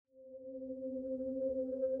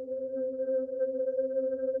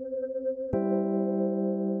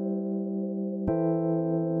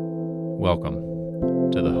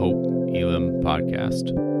Welcome to the Hope Elam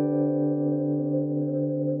Podcast.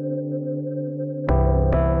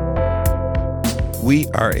 We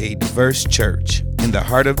are a diverse church in the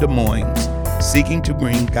heart of Des Moines, seeking to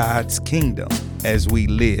bring God's kingdom as we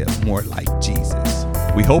live more like Jesus.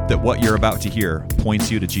 We hope that what you're about to hear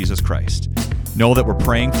points you to Jesus Christ. Know that we're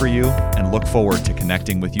praying for you and look forward to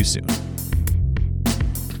connecting with you soon.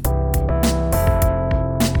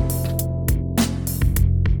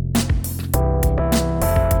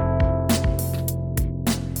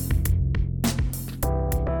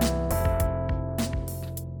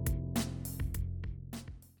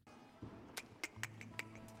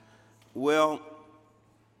 Well,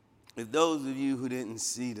 if those of you who didn't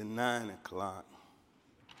see the 9 o'clock,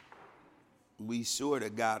 we sort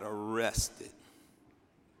of got arrested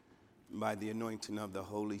by the anointing of the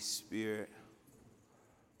Holy Spirit.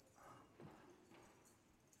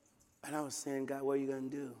 And I was saying, God, what are you going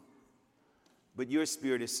to do? But your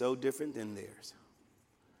spirit is so different than theirs.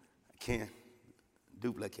 I can't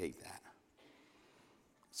duplicate that.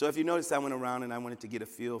 So if you notice, I went around and I wanted to get a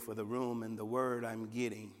feel for the room and the word I'm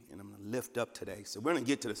getting, and I'm going to lift up today. So we're going to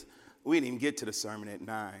get to this. We didn't even get to the sermon at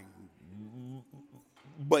 9.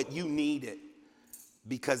 But you need it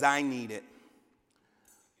because I need it.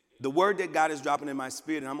 The word that God is dropping in my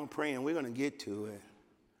spirit, and I'm going to pray and we're going to get to it,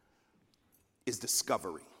 is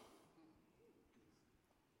discovery.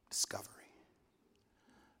 Discovery.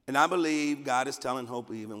 And I believe God is telling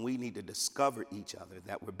Hope even we need to discover each other,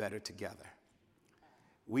 that we're better together.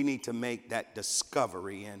 We need to make that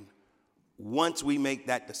discovery, and once we make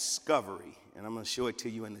that discovery, and I'm going to show it to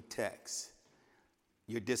you in the text,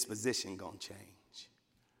 your disposition going to change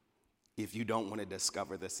if you don't want to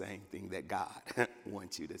discover the same thing that God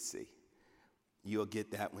wants you to see. You'll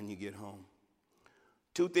get that when you get home.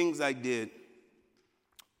 2 things I did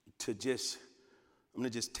to I'm going to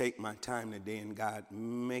just take my time today, and God,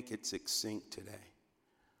 make it succinct today.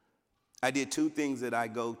 I did 2 things that I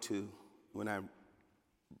go to when I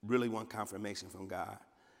really want confirmation from God.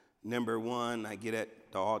 Number 1, I get at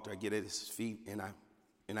the altar, I get at his feet, and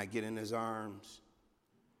I get in his arms.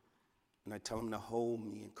 And I tell him to hold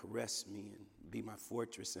me and caress me and be my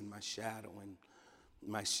fortress and my shadow and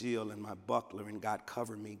my shield and my buckler. And God,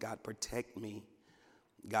 cover me. God, protect me.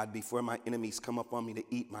 God, before my enemies come up on me to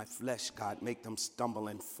eat my flesh, God, make them stumble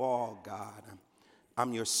and fall, God.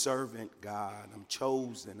 I'm your servant, God. I'm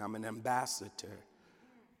chosen. I'm an ambassador.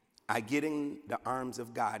 I get in the arms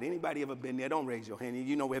of God. Anybody ever been there? Don't raise your hand.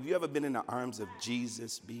 You know, have you ever been in the arms of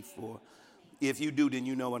Jesus before? If you do, then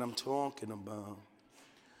you know what I'm talking about.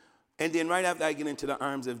 And then right after I get into the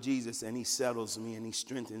arms of Jesus and he settles me and he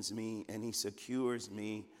strengthens me and he secures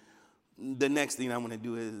me, the next thing I want to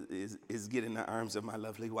do is get in the arms of my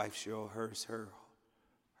lovely wife, Cheryl. Her.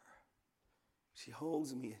 She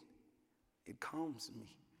holds me. It calms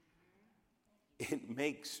me. It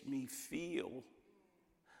makes me feel,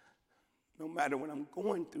 no matter what I'm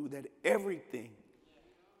going through, that everything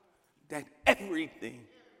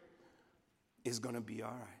is going to be all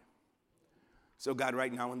right. So God,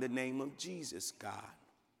 right now in the name of Jesus, God,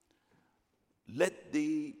 let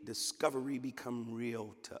the discovery become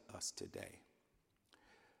real to us today.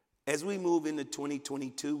 As we move into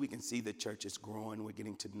 2022, we can see the church is growing. We're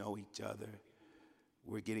getting to know each other.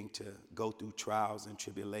 We're getting to go through trials and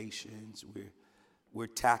tribulations. We're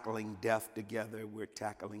tackling death together. We're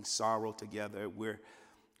tackling sorrow together.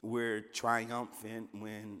 We're triumphant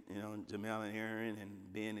when, Jamel and Aaron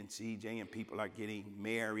and Ben and CJ and people are getting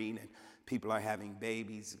married and people are having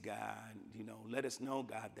babies. God, let us know,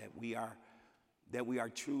 God, that we are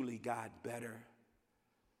truly, God, better.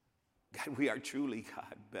 God, we are truly,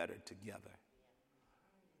 God, better together.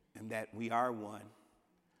 And that we are one.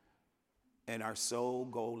 And our sole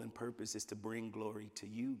goal and purpose is to bring glory to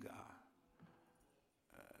you, God.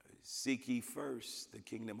 Seek ye first the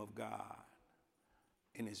kingdom of God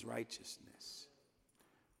and his righteousness,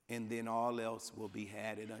 and then all else will be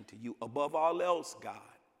added unto you. Above all else, God,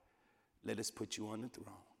 let us put you on the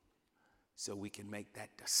throne so we can make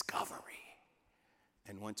that discovery.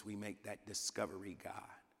 And once we make that discovery, God,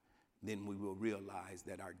 then we will realize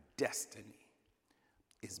that our destiny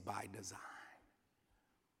is by design.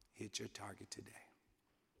 Hit your target today.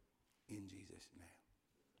 In Jesus' name.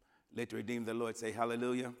 Let the redeemed of the Lord say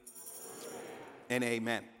hallelujah and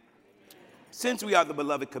amen. Since we are the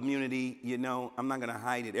beloved community, I'm not going to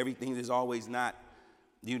hide it. Everything is always not,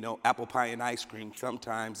 apple pie and ice cream.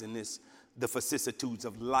 Sometimes in the vicissitudes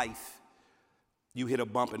of life, you hit a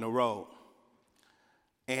bump in the road.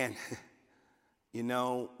 And,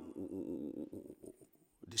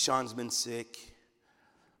 Deshaun's been sick.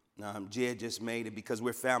 Jed just made it. Because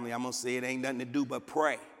we're family, I'm going to say it ain't nothing to do but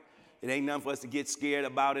pray. It ain't nothing for us to get scared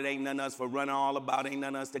about. It ain't nothing us for running all about. It ain't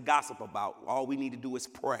nothing us to gossip about. All we need to do is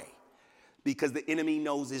pray. Because the enemy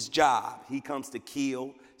knows his job. He comes to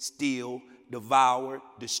kill, steal, devour,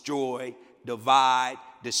 destroy, divide,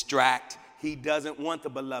 distract. He doesn't want the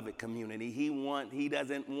beloved community. He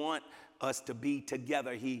doesn't want us to be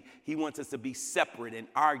together. He wants us to be separate and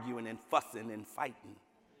arguing and fussing and fighting.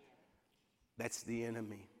 That's the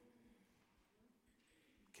enemy.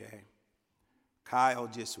 Okay. Kyle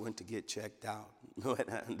just went to get checked out.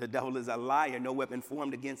 The devil is a liar. No weapon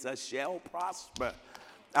formed against us shall prosper.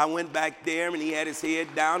 I went back there and he had his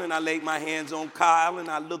head down and I laid my hands on Kyle and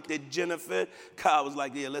I looked at Jennifer. Kyle was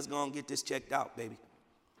like, yeah, let's go and get this checked out, baby.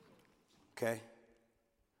 Okay.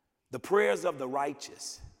 The prayers of the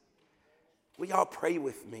righteous. Will y'all pray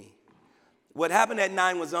with me? What happened at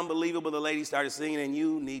 9 was unbelievable. The lady started singing, and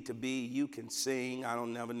you can sing. I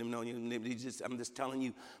don't never know you. I'm just telling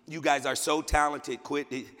you, you guys are so talented. Quit.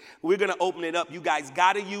 We're going to open it up. You guys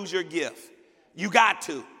got to use your gift. You got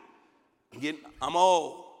to. I'm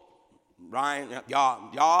old. Ryan,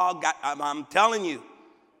 y'all got, I'm telling you,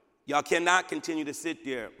 y'all cannot continue to sit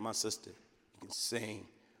there, my sister. You can sing.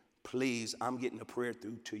 Please, I'm getting a prayer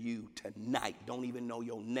through to you tonight. Don't even know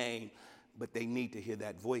your name, but they need to hear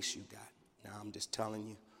that voice you got. Now, I'm just telling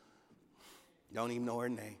you, don't even know her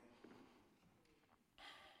name.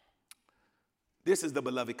 This is the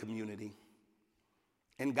beloved community,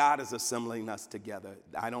 and God is assembling us together.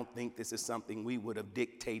 I don't think this is something we would have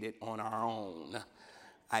dictated on our own.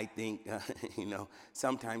 I think,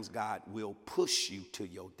 sometimes God will push you to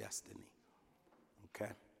your destiny,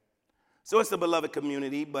 okay? So it's the beloved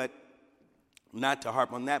community, but not to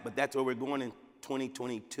harp on that, but that's where we're going in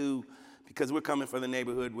 2022. Because we're coming for the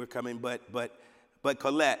neighborhood, we're coming, but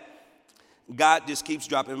Colette, God just keeps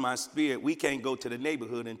dropping my spirit. We can't go to the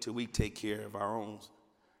neighborhood until we take care of our own.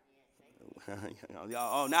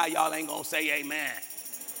 Now y'all ain't gonna say amen.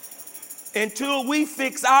 Until we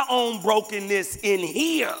fix our own brokenness in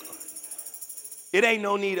here, it ain't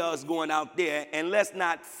no need of us going out there. And let's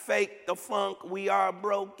not fake the funk. We are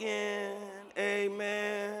broken.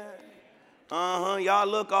 Amen. Y'all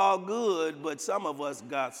look all good, but some of us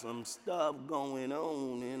got some stuff going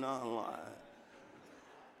on in our life.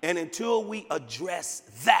 And until we address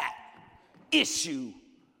that issue,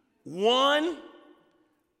 one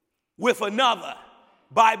with another,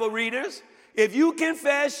 Bible readers, if you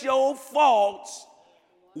confess your faults,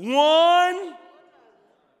 one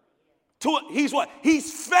to he's what?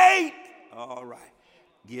 He's faith. All right.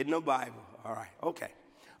 Get in the Bible. All right. Okay.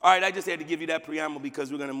 All right. I just had to give you that preamble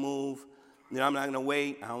because we're going to move. I'm not going to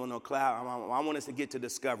wait. I don't want no cloud. I want us to get to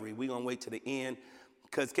discovery. We're going to wait to the end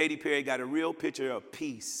because Katy Perry got a real picture of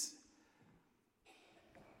peace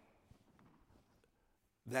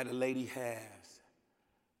that a lady has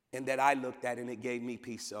and that I looked at and it gave me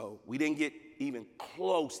peace. So we didn't get even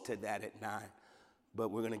close to that at 9,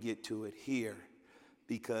 but we're going to get to it here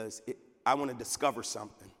because I want to discover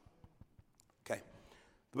something. Okay.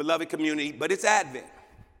 The beloved community, but it's Advent.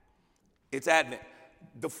 It's Advent.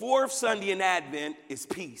 The fourth Sunday in Advent is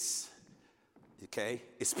peace. Okay?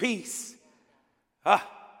 It's peace.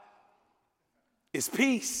 It's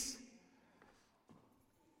peace.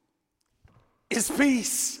 It's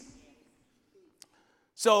peace.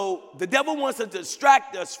 So the devil wants to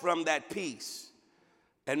distract us from that peace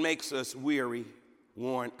and makes us weary,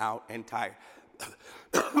 worn out, and tired.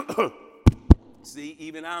 See,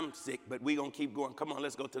 even I'm sick, but we're going to keep going. Come on,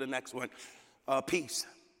 let's go to the next one. Peace.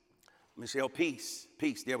 Michelle, peace.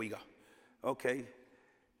 Peace. There we go. Okay.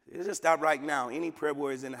 Just stop right now. Any prayer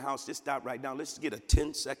warriors in the house, just stop right now. Let's get a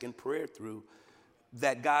 10-second prayer through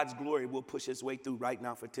that God's glory will push his way through right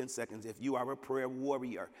now for 10 seconds. If you are a prayer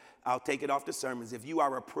warrior, I'll take it off the sermons. If you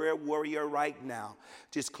are a prayer warrior right now,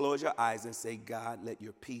 just close your eyes and say, God, let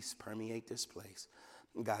your peace permeate this place.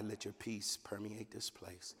 God, let your peace permeate this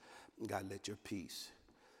place. God, let your peace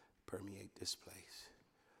permeate this place.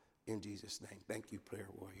 In Jesus' name. Thank you, prayer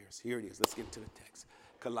warriors. Here it is. Let's get into the text.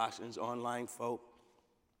 Colossians online folk.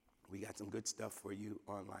 We got some good stuff for you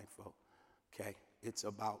online folk. Okay? It's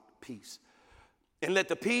about peace. And let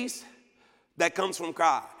the peace that comes from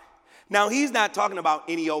God. Now, he's not talking about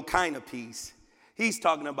any old kind of peace. He's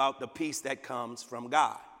talking about the peace that comes from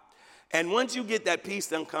God. And once you get that peace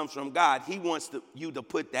that comes from God, he wants you to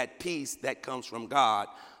put that peace that comes from God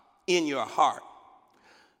in your heart.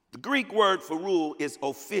 The Greek word for rule is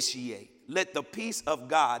officiate. Let the peace of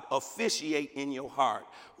God officiate in your heart,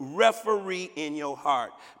 referee in your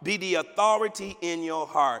heart, be the authority in your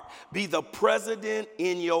heart, be the president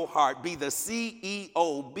in your heart, be the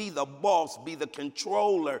CEO, be the boss, be the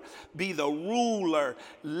controller, be the ruler.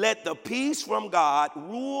 Let the peace from God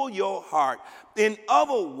rule your heart. In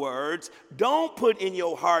other words, don't put in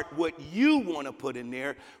your heart what you want to put in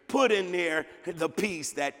there. Put in there the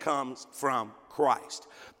peace that comes from Christ.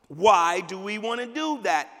 Why do we want to do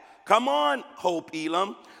that? Come on, Hope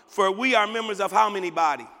Elam. For we are members of how many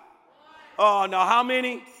body? Oh, no, how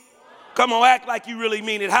many? Come on, act like you really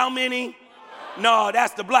mean it. How many? No,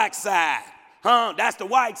 that's the black side. Huh? That's the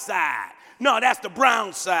white side. No, that's the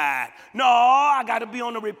brown side. No, I got to be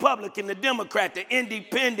on the Republican, the Democrat, the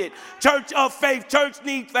Independent, Church of Faith, Church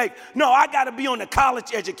Need Faith. No, I got to be on the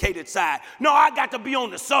college-educated side. No, I got to be on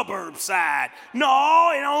the suburb side.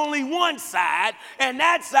 No, and only one side, and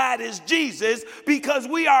that side is Jesus, because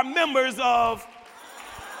we are members of.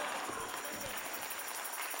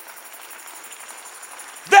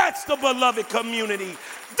 That's the beloved community.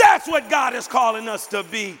 That's what God is calling us to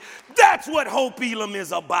be. That's what Hope Elam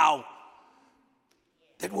is about.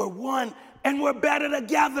 That we're one and we're better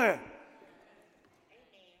together.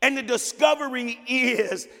 And the discovery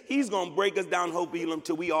is he's going to break us down, Hope Elam,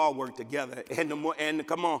 till we all work together. And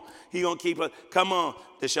come on, he going to keep us. Come on,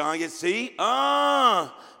 Deshaun, you see?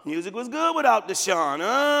 Music was good without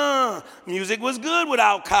Deshaun. Music was good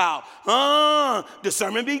without Kyle. The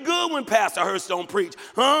sermon be good when Pastor Hurst don't preach.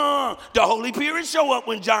 The Holy Spirit show up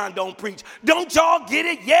when John don't preach. Don't y'all get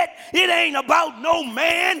it yet? It ain't about no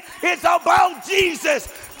man. It's about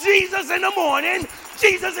Jesus. Jesus in the morning,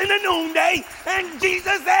 Jesus in the noonday, and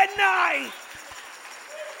Jesus at night.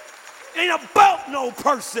 It ain't about no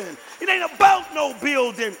person. It ain't about no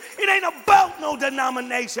building. It ain't about no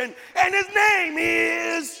denomination. And his name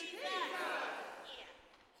is.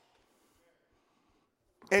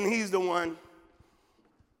 And he's the one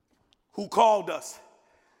who called us.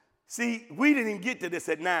 See, we didn't even get to this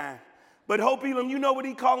at 9. But Hope Elam, you know what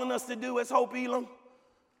he's calling us to do as Hope Elam?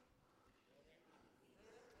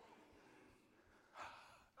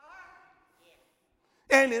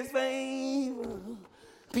 And his favor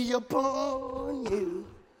be upon you.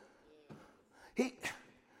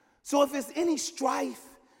 So if it's any strife,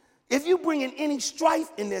 if you bring in any strife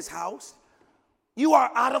in this house, you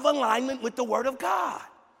are out of alignment with the word of God.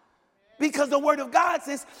 Because the word of God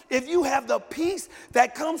says, if you have the peace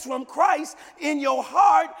that comes from Christ in your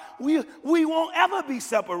heart, we won't ever be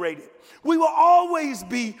separated. We will always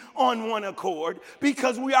be on one accord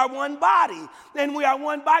because we are one body. And we are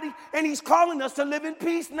one body, and he's calling us to live in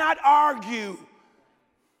peace, not argue.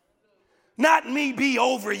 Not me be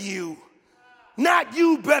over you. Not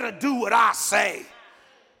you better do what I say.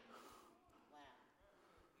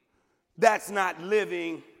 That's not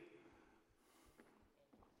living.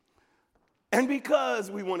 And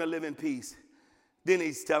because we want to live in peace, then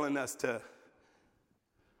he's telling us to.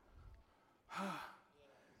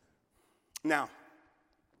 Now,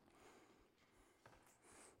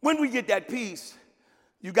 when we get that peace,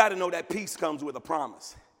 you got to know that peace comes with a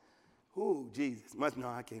promise. Ooh, Jesus. No,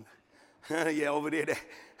 I can't. Yeah, over there.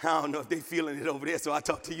 I don't know if they're feeling it over there, so I'll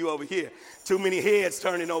talk to you over here. Too many heads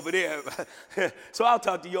turning over there. So I'll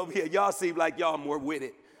talk to you over here. Y'all seem like y'all more with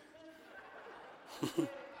it.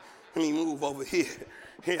 Let me move over here.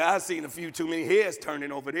 Yeah, I've seen a few too many heads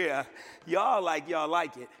turning over there. Y'all like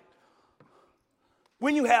it.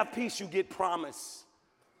 When you have peace, you get promise.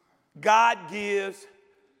 God gives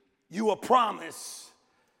you a promise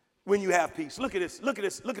when you have peace. Look at this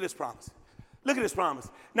promise. Look at this promise.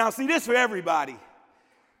 Now, see, this for everybody.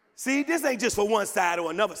 See, this ain't just for one side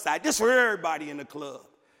or another side. This for everybody in the club.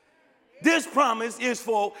 This promise is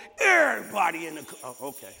for everybody in the club. Oh,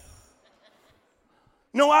 okay.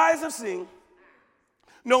 No eyes have seen,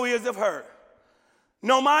 no ears have heard,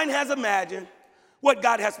 no mind has imagined what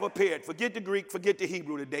God has prepared. Forget the Greek, forget the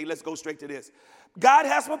Hebrew today. Let's go straight to this. God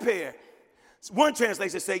has prepared. One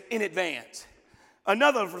translation says in advance.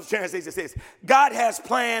 Another translation says God has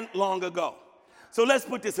planned long ago. So let's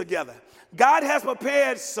put this together. God has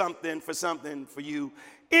prepared something for you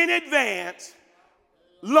in advance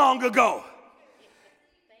long ago.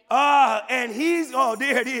 And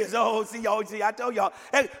there it is. See, I told y'all.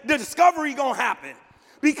 The discovery gonna happen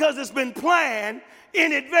because it's been planned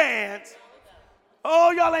in advance.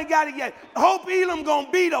 Oh, y'all ain't got it yet. Hope Elam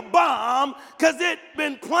gonna be the bomb because it's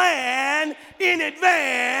been planned in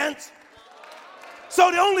advance.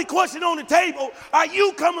 So the only question on the table, are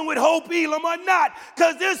you coming with Hope Elam or not?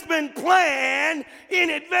 Because it's been planned in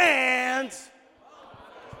advance.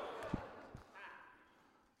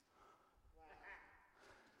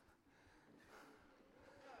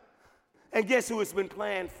 And guess who it's been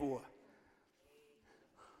planned for?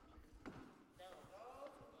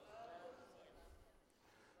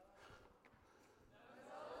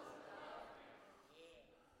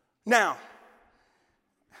 Now,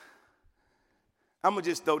 I'm going to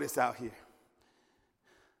just throw this out here.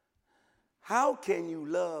 How can you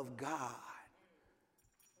love God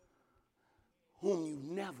whom you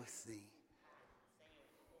never see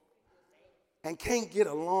and can't get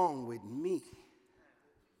along with me?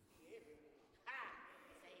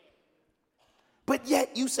 But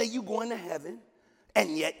yet you say you're going to heaven,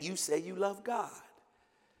 and yet you say you love God.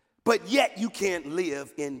 But yet you can't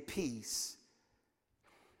live in peace.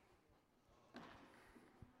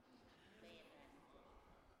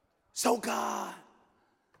 So God,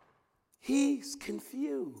 he's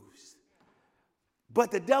confused. But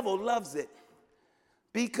the devil loves it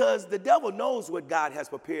because the devil knows what God has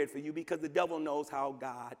prepared for you, because the devil knows how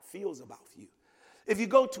God feels about you. If you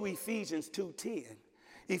go to Ephesians 2:10,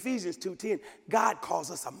 God calls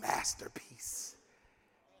us a masterpiece.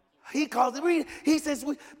 He calls it, he says,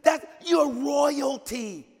 that you're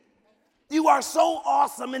royalty. You are so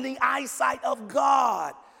awesome in the eyesight of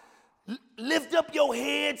God. Lift up your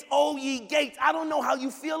heads, O ye gates. I don't know how you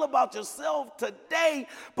feel about yourself today,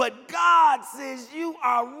 but God says you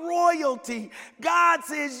are royalty. God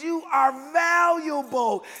says you are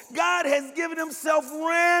valuable. God has given himself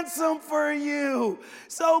ransom for you.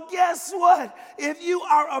 So guess what? If you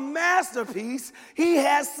are a masterpiece, he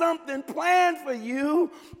has something planned for you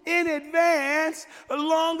in advance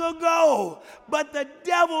long ago. But the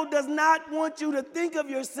devil does not want you to think of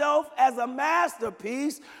yourself as a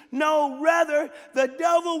masterpiece. No, rather, the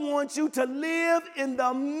devil wants you to live in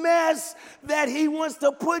the mess that he wants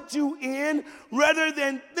to put you in, rather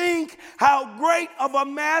than think how great of a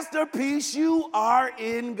masterpiece you are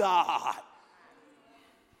in God.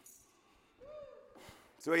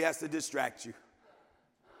 So he has to distract you.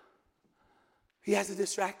 He has to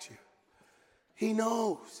distract you. He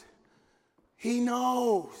knows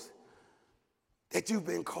that you've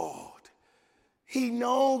been called. He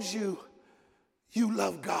knows you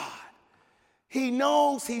love God. He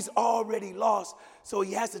knows he's already lost, so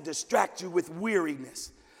he has to distract you with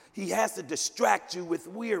weariness. He has to distract you with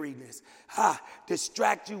weariness.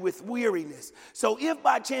 Distract you with weariness. So if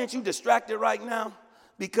by chance you distracted right now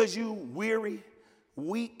because you weary,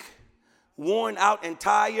 weak, worn out, and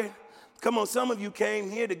tired, come on, some of you came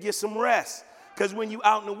here to get some rest. Because when you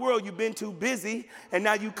out in the world, you've been too busy, and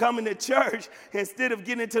now you come into church, instead of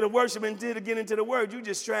getting into the worship, instead of getting into the word, you're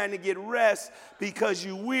just trying to get rest because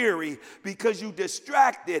you weary, because you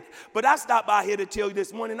distracted. But I stopped by here to tell you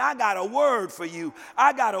this morning, I got a word for you.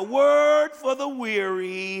 I got a word for the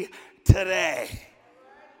weary today.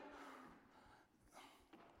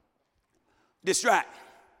 Distract.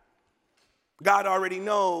 God already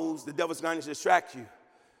knows the devil's going to distract you.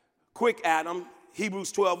 Quick, Adam.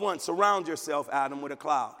 Hebrews 12:1, surround yourself, Adam, with a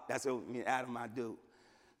cloud. That's what me and Adam, I do.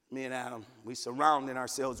 Me and Adam, we surrounding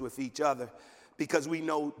ourselves with each other because we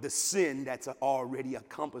know the sin that's already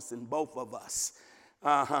encompassing both of us.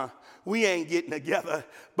 We ain't getting together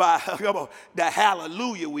by the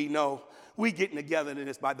hallelujah we know. We getting together in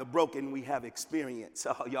this by the broken we have experienced.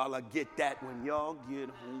 So y'all will get that when y'all get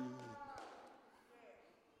home.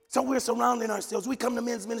 So we're surrounding ourselves. We come to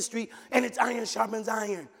men's ministry, and it's iron sharpens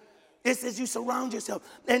iron. It says you surround yourself.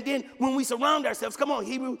 And then when we surround ourselves, come on,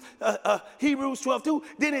 Hebrews 12:2,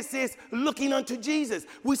 then it says looking unto Jesus.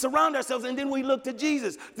 We surround ourselves and then we look to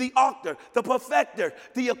Jesus, the author, the perfecter,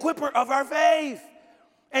 the equipper of our faith.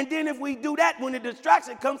 And then if we do that, when the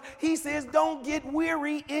distraction comes, he says don't get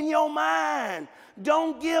weary in your mind.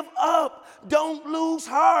 Don't give up. Don't lose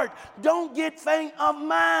heart. Don't get faint of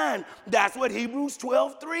mind. That's what Hebrews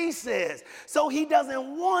 12:3 says. So he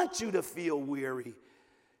doesn't want you to feel weary.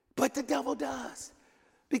 But the devil does,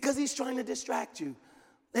 because he's trying to distract you.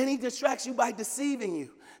 And he distracts you by deceiving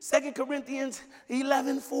you. 2 Corinthians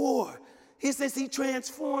 11:4, he says he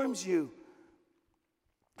transforms you.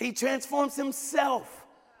 He transforms himself.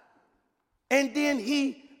 And then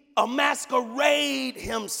he masquerade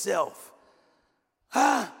himself.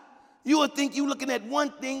 You would think you're looking at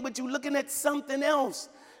one thing, but you're looking at something else.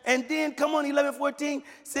 And then, come on, 11:14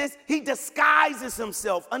 says he disguises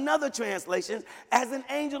himself, another translation, as an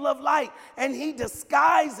angel of light. And he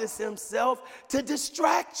disguises himself to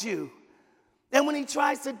distract you. And when he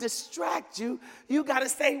tries to distract you, you got to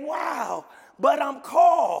say, wow, but I'm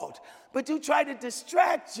called. But you try to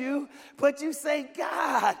distract you, but you say,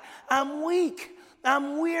 God, I'm weak,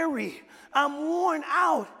 I'm weary, I'm worn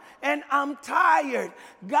out. and I'm tired.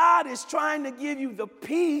 God is trying to give you the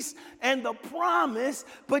peace and the promise,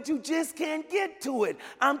 but you just can't get to it.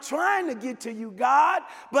 I'm trying to get to you, God,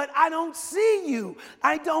 but I don't see you.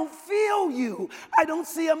 I don't feel you. I don't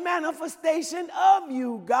see a manifestation of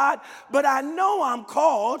you, God, but I know I'm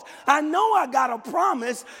called. I know I got a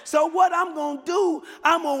promise. So what I'm going to do,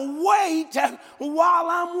 I'm going to wait while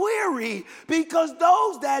I'm weary, because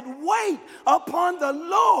those that wait upon the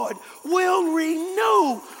Lord will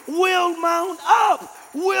renew, will mount up,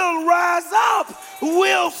 will rise up,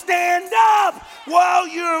 will stand up. While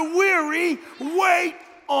you're weary, wait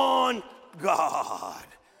on God.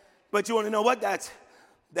 But you want to know what? That's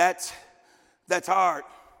hard.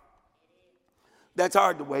 That's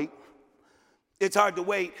hard to wait. It's hard to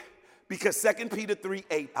wait because 2 Peter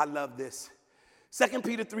 3:8, I love this. 2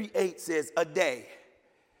 Peter 3:8 says, a day.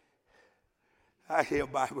 I hear a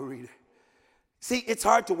Bible reader. See, it's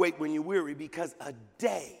hard to wait when you're weary because a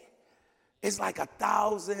day is like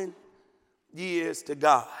 1,000 years to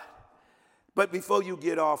God. But before you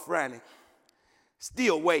get off running,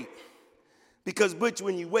 still wait. Because, Butch,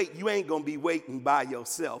 when you wait, you ain't going to be waiting by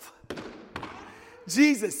yourself.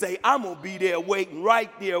 Jesus say, I'm going to be there waiting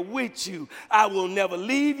right there with you. I will never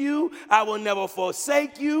leave you. I will never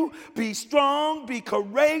forsake you. Be strong. Be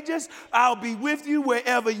courageous. I'll be with you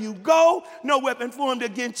wherever you go. No weapon formed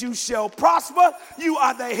against you shall prosper. You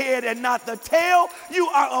are the head and not the tail. You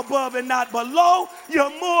are above and not below.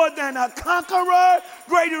 You're more than a conqueror.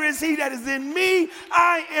 Greater is he that is in me.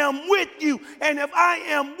 I am with you. And if I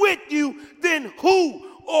am with you, then who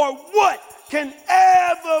or what can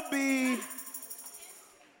ever be?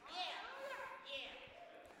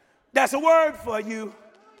 That's a word for you.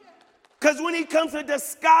 Because when he comes to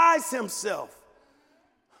disguise himself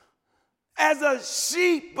as a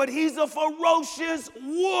sheep, but he's a ferocious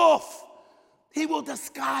wolf, he will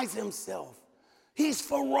disguise himself. He's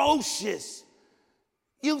ferocious.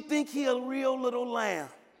 You think he's a real little lamb.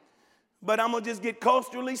 But I'm going to just get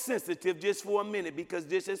culturally sensitive just for a minute, because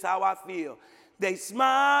this is how I feel. They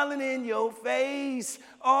smiling in your face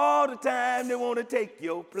all the time. They want to take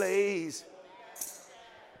your place.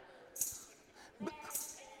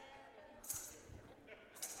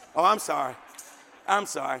 Oh, I'm sorry. I'm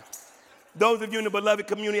sorry. Those of you in the beloved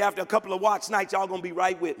community, after a couple of watch nights, y'all going to be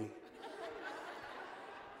right with me.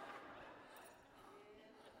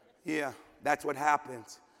 Yeah, that's what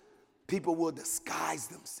happens. People will disguise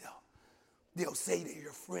themselves. They'll say they're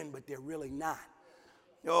your friend, but they're really not.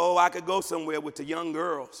 Oh, I could go somewhere with the young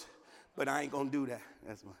girls, but I ain't going to do that.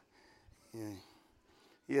 That's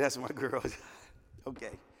that's my girls.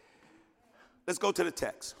 Okay. Let's go to the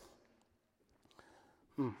text.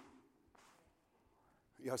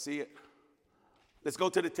 Y'all see it? Let's go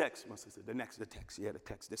to the text, my sister. The text. Yeah, the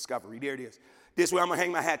text. Discovery. There it is. This is where I'm going to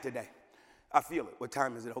hang my hat today. I feel it. What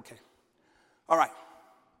time is it? Okay. All right.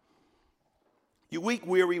 You're weak,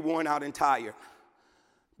 weary, worn out, and tired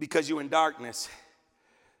because you're in darkness.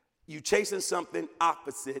 You're chasing something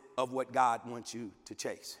opposite of what God wants you to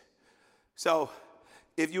chase. So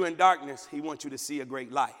if you're in darkness, he wants you to see a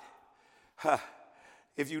great light.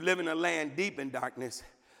 If you live in a land deep in darkness,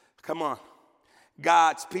 come on,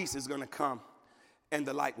 God's peace is going to come and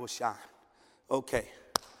the light will shine. Okay,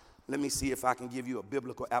 let me see if I can give you a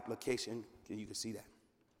biblical application. You can see that.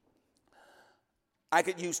 I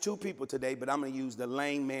could use two people today, but I'm going to use the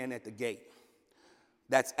lame man at the gate.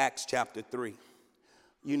 That's Acts chapter 3.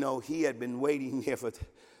 You know, he had been waiting here for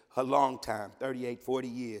a long time, 38, 40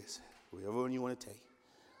 years, whatever one you want to take.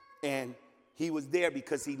 And he was there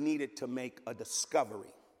because he needed to make a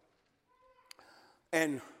discovery.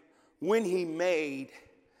 And when he made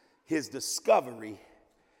his discovery,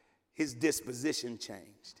 his disposition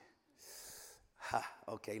changed.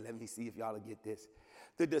 Okay, let me see if y'all will get this.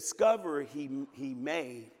 The discovery he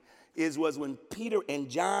made was when Peter and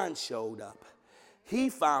John showed up. He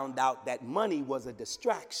found out that money was a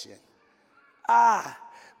distraction.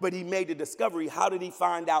 But he made the discovery. How did he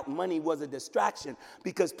find out money was a distraction?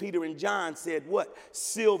 Because Peter and John said what?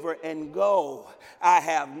 Silver and gold I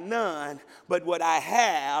have none, but what I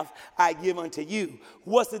have I give unto you.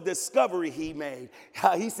 What's the discovery he made?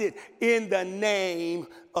 He said, in the name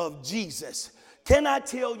of Jesus. Can I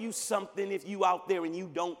tell you something if you out there and you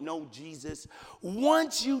don't know Jesus?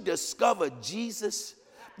 Once you discover Jesus,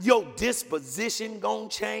 your disposition gonna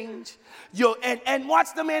change. And watch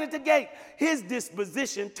the man at the gate. His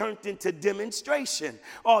disposition turned into demonstration.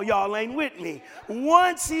 Oh, y'all ain't with me.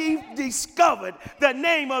 Once he discovered the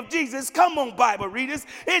name of Jesus, come on, Bible readers.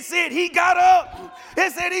 It said he got up.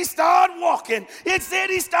 It said he started walking. It said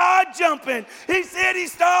he started jumping. It said he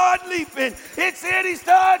started leaping. It said he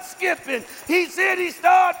started skipping. He said he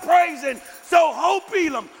started praising. So Hope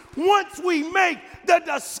Elam, once we make the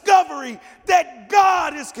discovery that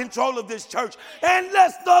God is in control of this church,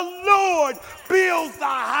 unless the Lord builds the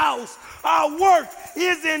house, our work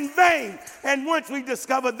is in vain. And once we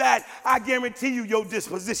discover that, I guarantee you your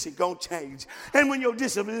disposition gonna change. And when your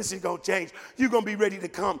disposition gonna change, you're gonna be ready to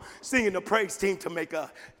come singing the praise team to make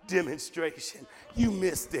a demonstration. You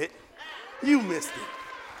missed it. You missed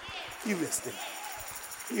it. You missed it.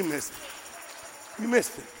 You missed it. You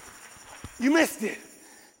missed it. You missed it.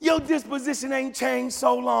 Your disposition ain't changed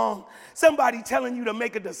so long. Somebody telling you to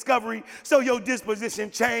make a discovery so your disposition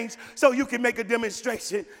changed so you can make a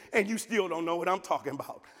demonstration, and you still don't know what I'm talking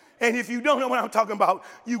about. And if you don't know what I'm talking about,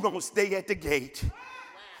 you're going to stay at the gate,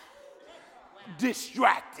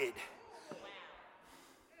 distracted.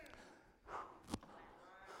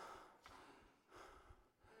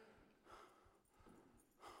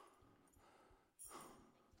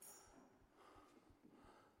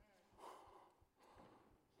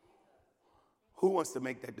 Who wants to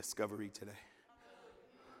make that discovery today?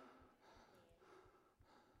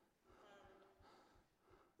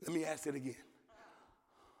 Let me ask it again.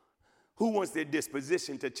 Who wants their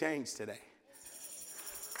disposition to change today?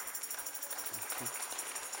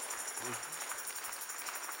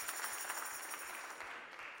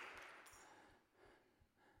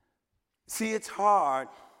 See, it's hard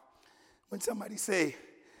when somebody say,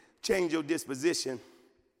 change your disposition,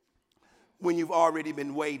 when you've already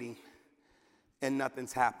been waiting and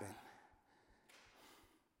nothing's happened.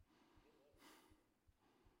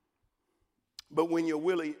 But when your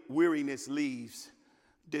weariness leaves,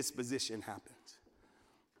 disposition happens.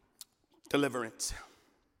 Deliverance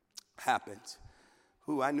happens.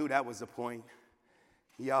 Ooh, I knew that was the point.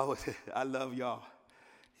 Y'all, I love y'all.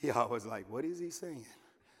 Y'all was like, what is he saying?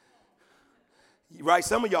 Right,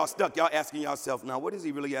 some of y'all stuck. Y'all asking yourself, now what is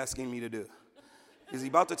he really asking me to do? Is he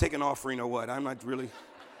about to take an offering or what? I'm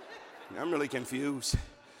really confused.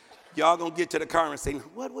 Y'all gonna get to the car and say,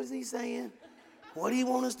 what was he saying? What do he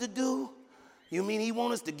want us to do? You mean he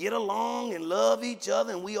want us to get along and love each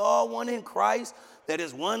other and we all one in Christ? That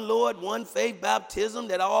is one Lord, one faith, baptism,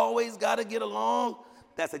 that I always gotta get along?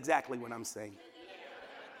 That's exactly what I'm saying.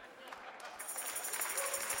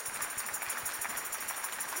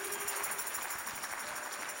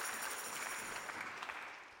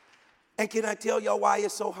 And can I tell y'all why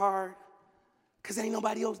it's so hard? Because ain't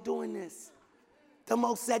nobody else doing this. The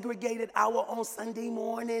most segregated hour on Sunday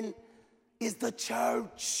morning is the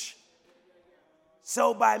church.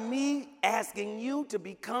 So by me asking you to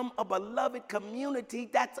become a beloved community,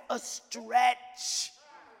 that's a stretch.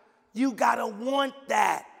 You gotta want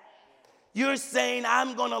that. You're saying,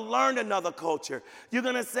 I'm gonna learn another culture. You're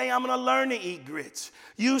gonna say, I'm gonna learn to eat grits.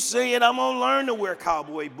 You saying, I'm gonna learn to wear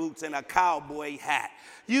cowboy boots and a cowboy hat.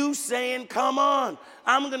 You saying, come on,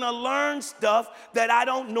 I'm gonna learn stuff that I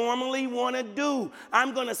don't normally wanna do.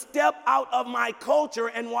 I'm gonna step out of my culture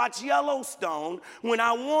and watch Yellowstone when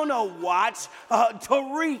I wanna watch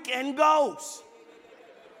Tariq and Ghost.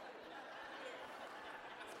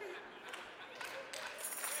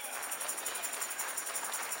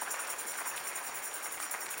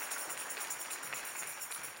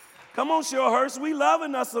 Come on, Shorehurst, we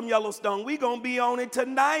loving us some Yellowstone. We gonna be on it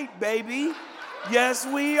tonight, baby. Yes,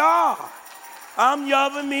 we are. I'm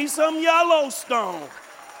loving me some Yellowstone.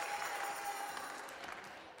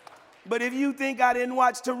 But if you think I didn't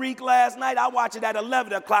watch Tariq last night, I watch it at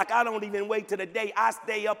 11 o'clock. I don't even wait till the day. I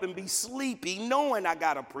stay up and be sleepy knowing I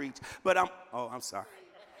gotta preach. But I'm sorry.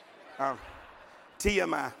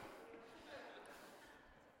 TMI.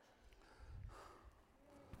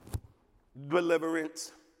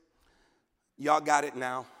 Deliverance. Y'all got it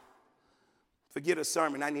now. Forget a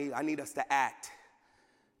sermon. I need us to act.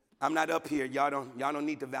 I'm not up here. Y'all don't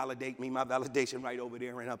need to validate me. My validation right over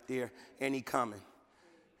there and up there, and he coming.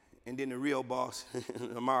 And then the real boss,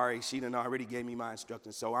 Amari, she done already gave me my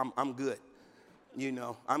instructions, so I'm good. You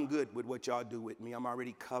know, I'm good with what y'all do with me. I'm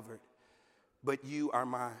already covered. But you are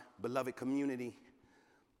my beloved community,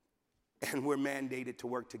 and we're mandated to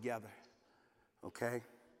work together. Okay?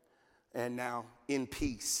 And now, in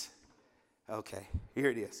peace. Okay, here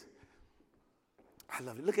it is. I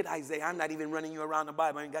love it. Look at Isaiah. I'm not even running you around the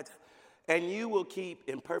Bible. I ain't got to. And you will keep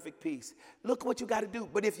in perfect peace. Look what you got to do.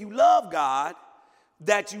 But if you love God,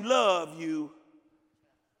 that you love you.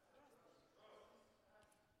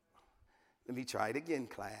 Let me try it again,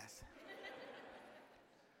 class.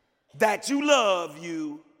 That you love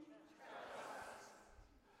you.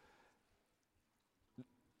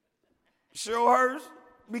 Shorehurst,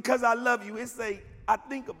 because I love you, it's I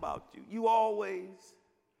think about you. You always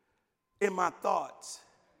in my thoughts.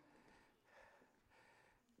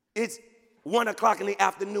 It's 1 o'clock in the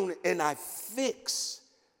afternoon and I fix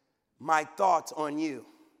my thoughts on you.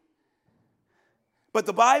 But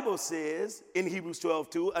the Bible says in Hebrews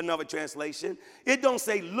 12:2, another translation, it don't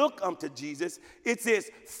say look unto Jesus. It says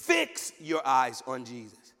fix your eyes on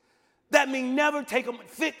Jesus. That means never take them,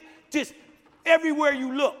 just everywhere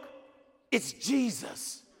you look, it's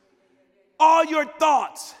Jesus. All your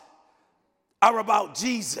thoughts are about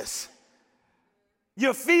Jesus.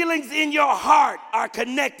 Your feelings in your heart are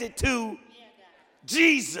connected to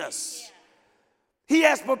Jesus. He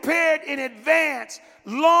has prepared in advance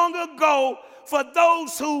long ago for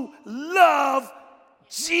those who love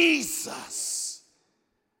Jesus.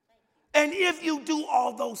 And if you do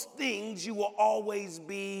all those things, you will always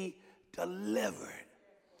be delivered.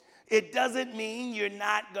 It doesn't mean you're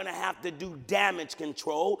not going to have to do damage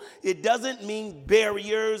control. It doesn't mean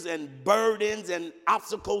barriers and burdens and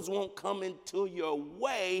obstacles won't come into your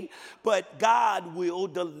way, but God will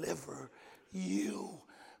deliver you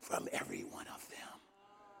from every one of them.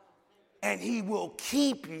 And he will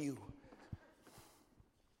keep you.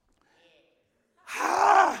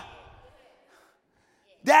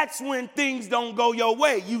 That's when things don't go your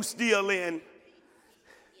way. You still in.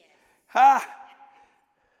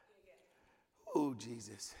 Oh,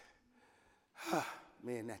 Jesus.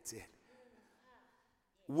 Man, that's it.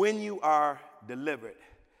 When you are delivered,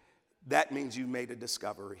 that means you made a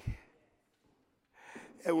discovery.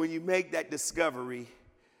 And when you make that discovery,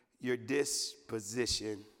 your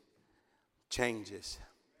disposition changes.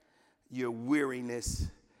 Your weariness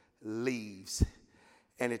leaves,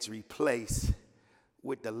 and it's replaced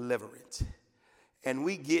with deliverance. And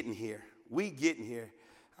we getting here.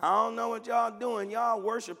 I don't know what y'all doing. Y'all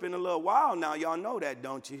worshiping a little while now. Y'all know that,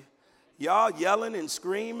 don't you? Y'all yelling and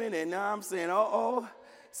screaming, and now I'm saying, uh-oh.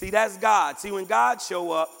 See, that's God. See, when God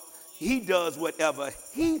show up, he does whatever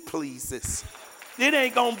he pleases. It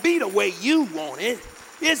ain't going to be the way you want it.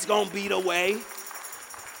 It's going to be the way.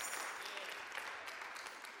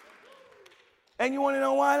 And you want to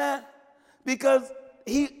know why that? Because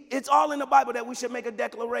it's all in the Bible that we should make a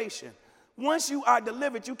declaration. Once you are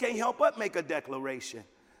delivered, you can't help but make a declaration.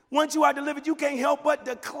 Once you are delivered, you can't help but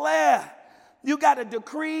declare. You got to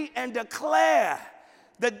decree and declare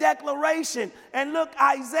the declaration. And look,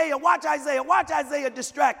 Isaiah, watch Isaiah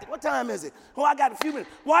distracted. What time is it? Oh, I got a few minutes.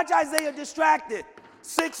 Watch Isaiah distracted.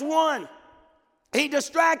 6:1. He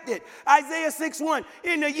distracted. Isaiah 6:1.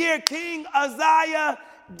 In the year King Uzziah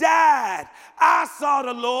died, I saw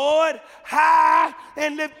the Lord high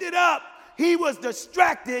and lifted up. He was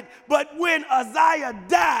distracted, but when Uzziah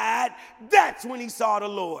died, that's when he saw the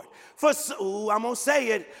Lord. I'm going to say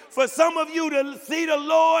it. For some of you to see the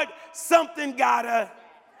Lord, something gotta.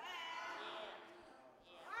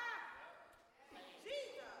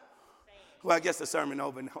 Well, I guess the sermon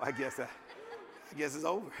over. No, I guess it's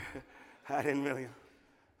over. I didn't really.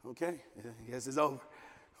 Okay, I guess it's over.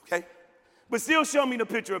 Okay. But still show me the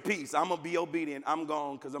picture of peace. I'm going to be obedient. I'm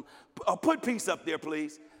gone because I'll put peace up there,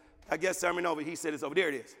 please. I guess sermon over. He said it's over. There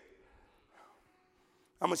it is.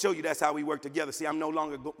 I'm going to show you that's how we work together. See, I'm no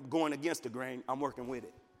longer going against the grain. I'm working with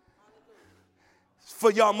it.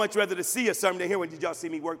 For y'all much rather to see a sermon than hear one. Did y'all see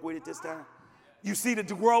me work with it this time? You see the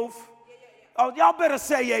growth? Oh, y'all better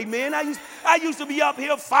say amen. I used to be up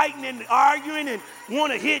here fighting and arguing and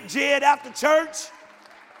want to hit Jed after church.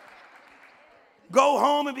 Go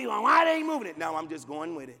home and be like, why they ain't moving it? Now I'm just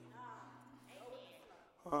going with it.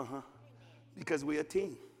 Because we're a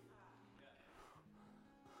team.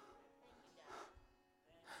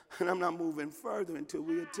 And I'm not moving further until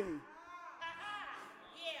we're a team.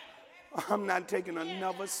 I'm not taking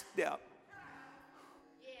another step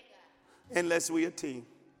unless we're a team.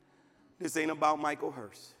 This ain't about Michael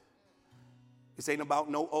Hurst. This ain't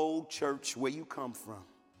about no old church where you come from.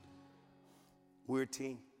 We're a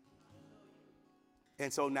team.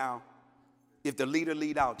 And so now, if the leader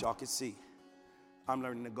lead out, y'all can see, I'm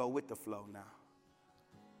learning to go with the flow now.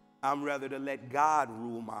 I'm rather to let God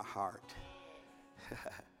rule my heart.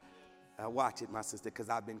 Watch it, my sister, because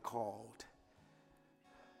I've been called.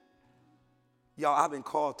 Y'all, I've been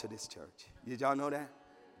called to this church. Did y'all know that?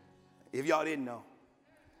 If y'all didn't know.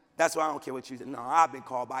 That's why I don't care what you think. No, I've been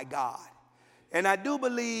called by God. And I do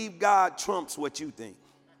believe God trumps what you think.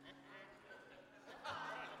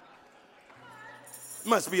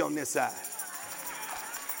 Must be on this side.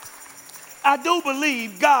 I do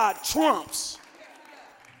believe God trumps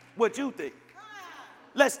what you think.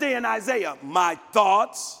 Let's stay in Isaiah. My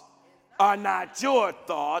thoughts are not your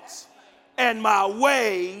thoughts, and my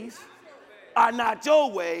ways are not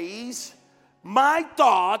your ways. My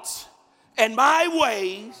thoughts and my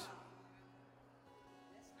ways.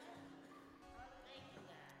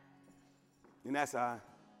 And that's how.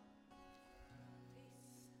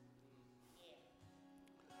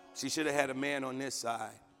 She should have had a man on this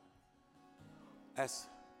side. That's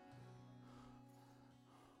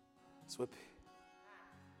what.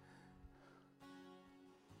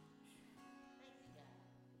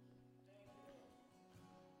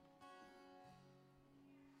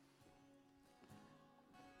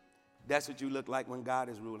 That's what you look like when God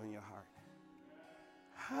is ruling your heart.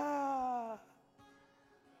 Ah.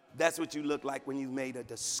 That's what you look like when you've made a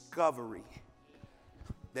discovery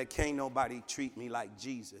that can't nobody treat me like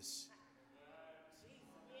Jesus.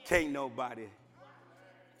 Can't nobody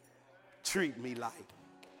treat me like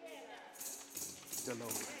the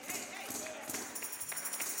Lord.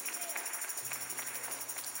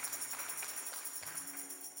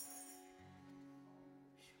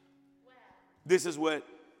 This is what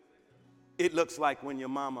it looks like when your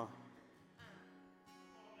mama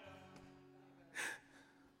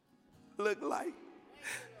look like.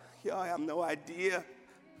 Y'all have no idea.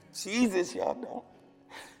 Jesus, y'all don't.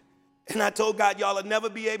 And I told God, y'all will never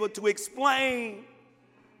be able to explain.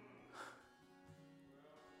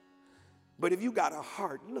 But if you got a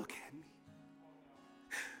heart, look at me.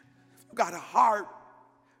 If you got a heart,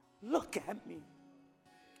 look at me.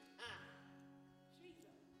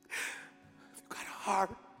 If you got a heart,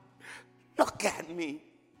 look at me.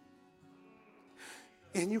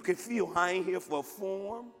 And you can feel I ain't here for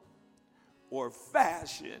form or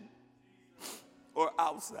fashion or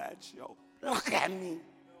outside show. Look at me.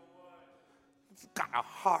 If you got a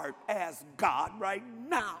heart, ask God right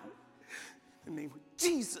now. In the name of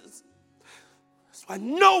Jesus. That's why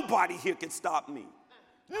nobody here can stop me.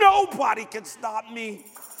 Nobody can stop me.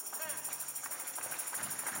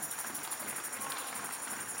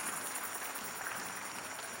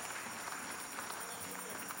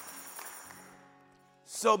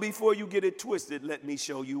 So before you get it twisted, let me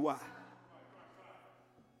show you why.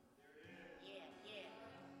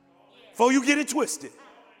 Before you get it twisted.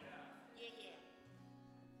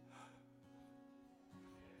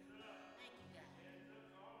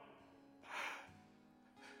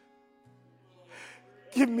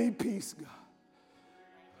 Give me peace, God,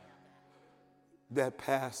 that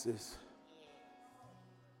passes.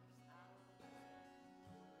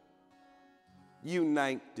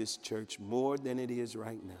 Unite this church more than it is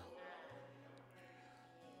right now.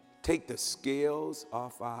 Take the scales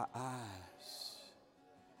off our eyes.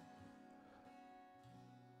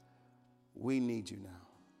 We need you now.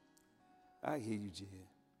 I hear you, Jed.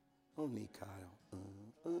 I don't need Kyle.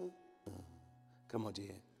 Come on,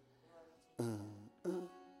 Jed.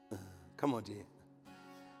 Come on, Jed.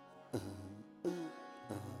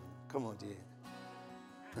 Come on, Jed.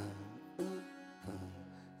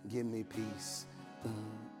 Give me peace.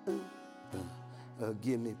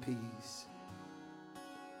 Give me peace.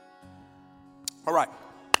 All right.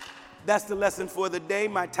 That's the lesson for the day.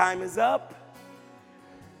 My time is up.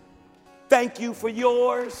 Thank you for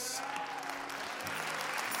yours.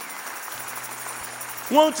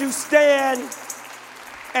 Won't you stand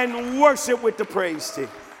and worship with the praise team?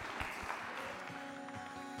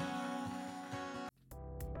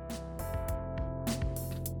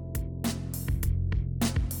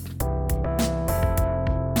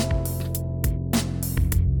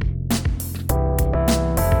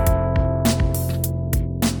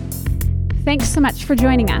 Thanks so much for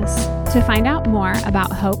joining us. To find out more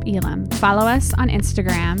about Hope Elam, follow us on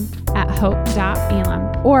Instagram at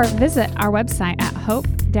hope.elam or visit our website at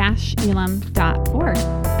hope-elam.org.